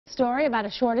Story about a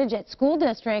shortage at school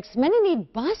districts. Many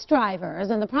need bus drivers,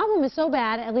 and the problem is so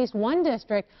bad, at least one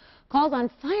district calls on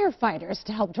firefighters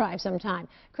to help drive sometime.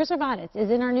 Chris Orvaditz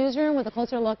is in our newsroom with a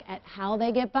closer look at how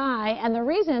they get by and the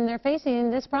reason they're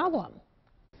facing this problem.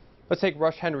 Let's take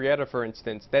Rush Henrietta, for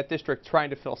instance. That district trying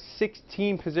to fill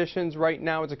 16 positions right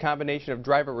now. It's a combination of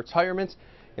driver retirements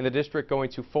and the district going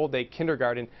to full-day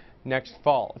kindergarten next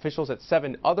fall. Officials at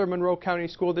 7 other Monroe County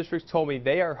school districts told me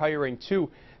they are hiring too.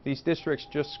 These districts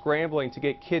just scrambling to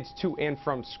get kids to and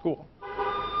from school.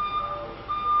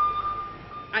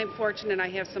 I'm fortunate I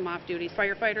have some off-duty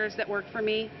firefighters that work for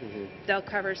me. They'll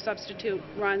cover substitute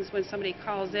runs when somebody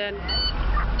calls in.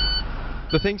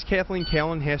 The things Kathleen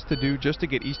Callan has to do just to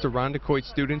get East Irondequoit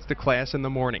students to class in the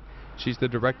morning. She's the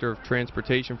director of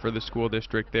transportation for the school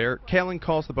district there. Callan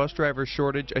calls the bus driver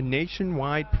shortage a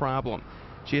nationwide problem.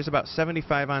 She has about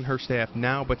 75 on her staff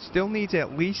now, but still needs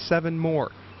at least 7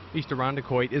 more. East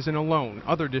Irondequoit isn't alone.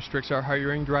 Other districts are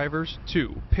hiring drivers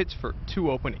too. Pittsford, 2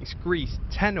 openings. Greece,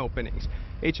 10 openings.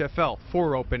 HFL,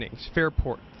 4 openings.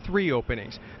 Fairport, 3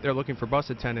 openings. They're looking for bus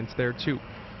attendants there too.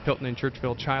 Hilton and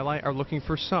Churchville-Chili are looking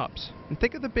for subs. And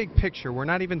think of the big picture. We're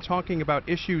not even talking about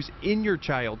issues in your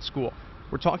child's school.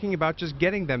 We're talking about just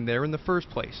getting them there in the first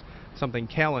place, something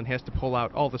Callan has to pull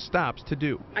out all the stops to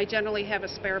do. I generally have a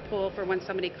spare pool for when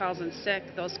somebody calls in sick.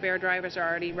 Those spare drivers are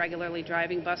already regularly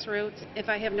driving bus routes. If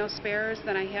I have no spares,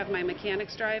 then I have my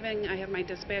mechanics driving, I have my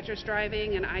dispatchers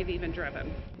driving, and I've even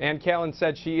driven. And Callan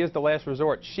said she is the last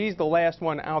resort. She's the last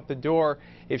one out the door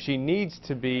if she needs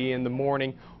to be in the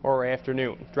morning or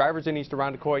afternoon. Drivers in East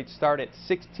Irondequoit start at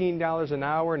 $16 an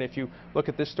hour, and if you look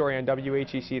at this story on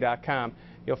WHEC.com,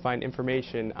 you'll find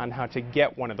information on how to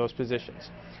get one of those positions.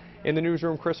 In the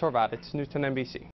newsroom, Chris Orvaditz, News 10 NBC.